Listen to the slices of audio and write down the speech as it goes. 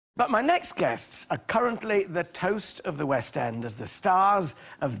But my next guests are currently the toast of the West End as the stars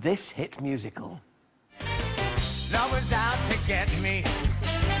of this hit musical. Love was out to get me,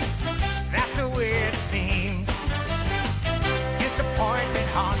 that's the way it seems. Disappointment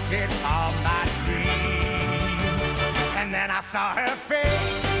haunted all my dreams. And then I saw her face,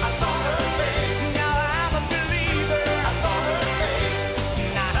 I saw her face. Now I'm a believer, I saw her face.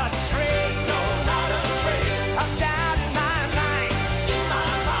 Not a trace, no, not a trace of doubt in my mind, in my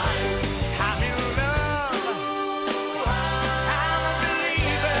mind. I'm in love, I'm a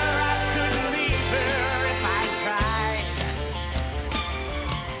believer. I couldn't leave her if I tried.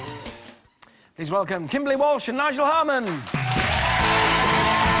 Please welcome Kimberley Walsh and Nigel Harman.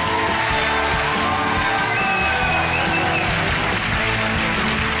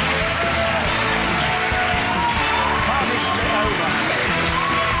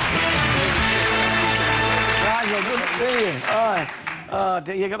 Good to see you. Oh,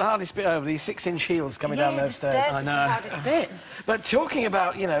 you got the hardest bit over, these 6-inch heels coming down those stairs. I know. The hardest bit. But talking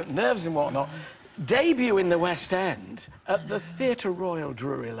about, you know, nerves and whatnot, debut in the West End at the Theatre Royal,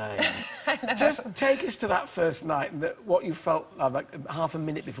 Drury Lane. Just take us to that first night and what you felt like half a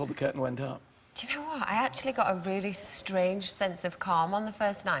minute before the curtain went up. Do you know what? I actually got a really strange sense of calm on the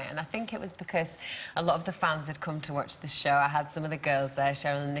first night, and I think it was because a lot of the fans had come to watch the show. I had some of the girls there,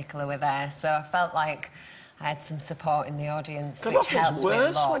 Cheryl and Nicola were there, so I felt like I had some support in the audience. Because often it's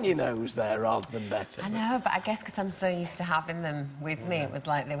worse when you know who's there rather than better. I know, but I guess because I'm so used to having them with me, it was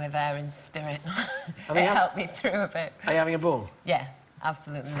like they were there in spirit. It helped me through a bit. Are you having a ball? Yeah,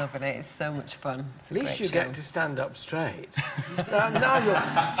 absolutely loving it. It's so much fun. At least you get to stand up straight. Nigel,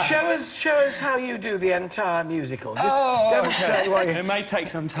 show us how you do the entire musical. Just demonstrate what you... It may take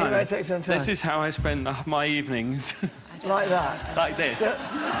some time. It may take some time. This is how I spend my evenings. Like that? Like this. So,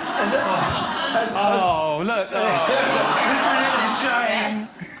 oh, look. Oh. Shame.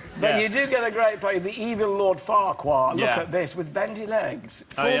 But you do get a great play, the evil Lord Farquhar. Look at this, with bendy legs.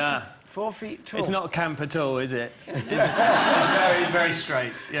 4 feet tall. It's not camp at all, is it? It's very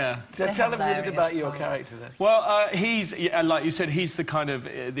straight, yeah. So tell us a bit about your character then. Well, he's, like you said, he's the kind of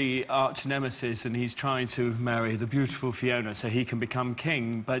the arch nemesis, and he's trying to marry the beautiful Fiona so he can become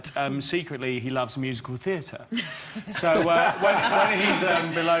king, but secretly he loves musical theatre. So when he's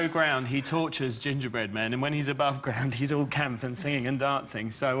below ground, he tortures gingerbread men, and when he's above ground, he's all camp and singing and dancing.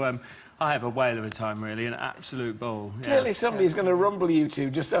 So I have a whale of a time, really, an absolute ball. Yeah. Clearly somebody's going to rumble you two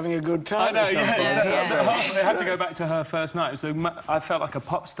just having a good time. I know, I had to go back to her first night, so I felt like a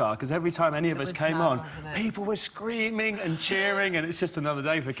pop star, because every time any of us came on, people were screaming and cheering, and it's just another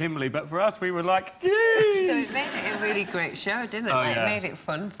day for Kimberley, but for us, we were like, yay! So it made it a really great show, didn't it? It made it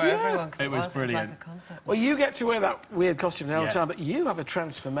fun for everyone, because it was brilliant. Like a concert. Well, you get to wear that weird costume all the time, but you have a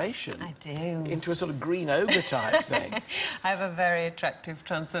transformation. I do. Into a sort of green ogre type thing. I have a very attractive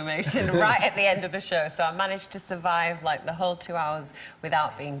transformation right at the end of the show, so I managed to survive like the whole 2 hours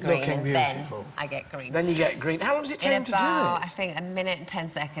without being green. Looking beautiful. Then I get green. Then you get green. How long does it take to do it? I think a minute and 10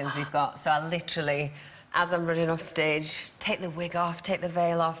 seconds we've got. So I literally, as I'm running off stage, take the wig off, take the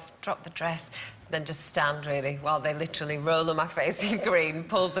veil off, drop the dress, then just stand really while they literally roll on my face with green,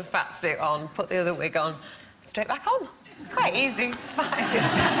 pull the fat suit on, put the other wig on, straight back on. It's quite easy, it's fine.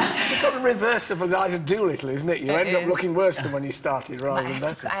 It's a sort of reverse of Eliza Doolittle, isn't it? You end up looking worse than when you started, rather than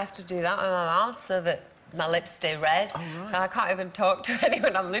better. I have to do that with my mouth so that my lips stay red. Oh, right. And I can't even talk to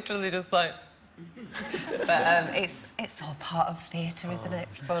anyone. I'm literally just like... But it's all part of theatre, isn't it?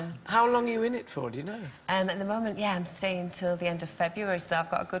 It's fun. How long are you in it for, do you know? At the moment, I'm staying till the end of February, so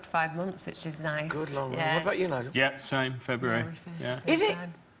I've got a good 5 months, which is nice. Good long run. What about you, Nigel? Yeah, same, February. Is it,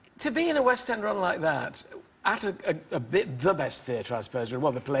 to be in a West End run like that, at a bit the best theatre, I suppose,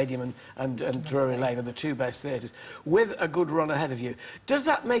 well, the Palladium and Drury Lane are the two best theatres, with a good run ahead of you, does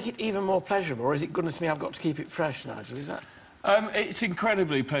that make it even more pleasurable, or is it, goodness me, I've got to keep it fresh, Nigel, is that...? It's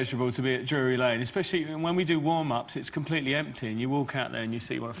incredibly pleasurable to be at Drury Lane, especially when we do warm-ups. It's completely empty, and you walk out there and you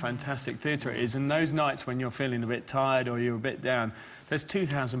see what a fantastic theatre it is. And those nights when you're feeling a bit tired or you're a bit down, there's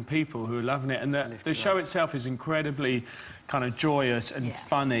 2,000 people who are loving it, and the show itself is incredibly kind of joyous and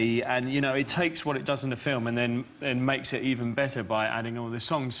funny, and, you know, it takes what it does in the film and then makes it even better by adding all the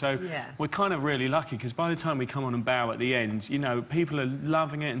songs. So we're kind of really lucky, because by the time we come on and bow at the end, you know, people are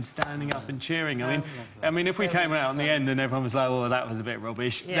loving it and standing up and cheering. I mean, if we came out in the end and everyone was like, oh, that was a bit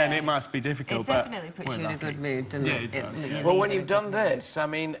rubbish, then it must be difficult. It definitely puts you in a good mood, doesn't it? It does. Well, when you've done this, I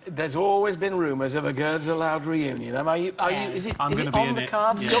mean, there's always been rumours of a Girls Aloud reunion. Is it on the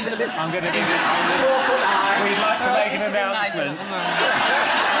cards? I'm going to be in it. We'd like to make an announcement. On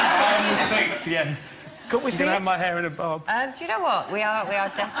the 6th, yes. Could we see I'm it? gonna have my hair in a bob. Do you know what? We are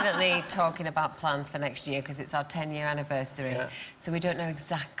definitely talking about plans for next year because it's our 10-year anniversary. Yeah. So we don't know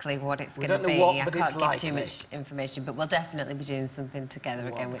exactly what it's going don't to know be. what, I but can't it's give likely. too much information, but we'll definitely be doing something together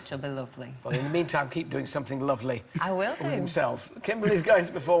again, which will be lovely. Well, in the meantime, keep doing something lovely. I will do. With himself. Kimberley's going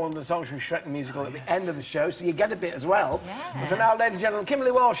to perform one of the songs from Shrek the Musical at the end of the show, so you get a bit as well. Yeah. But for now, ladies and gentlemen,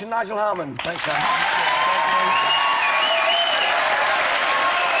 Kimberley Walsh and Nigel Harman. Thanks, Sam.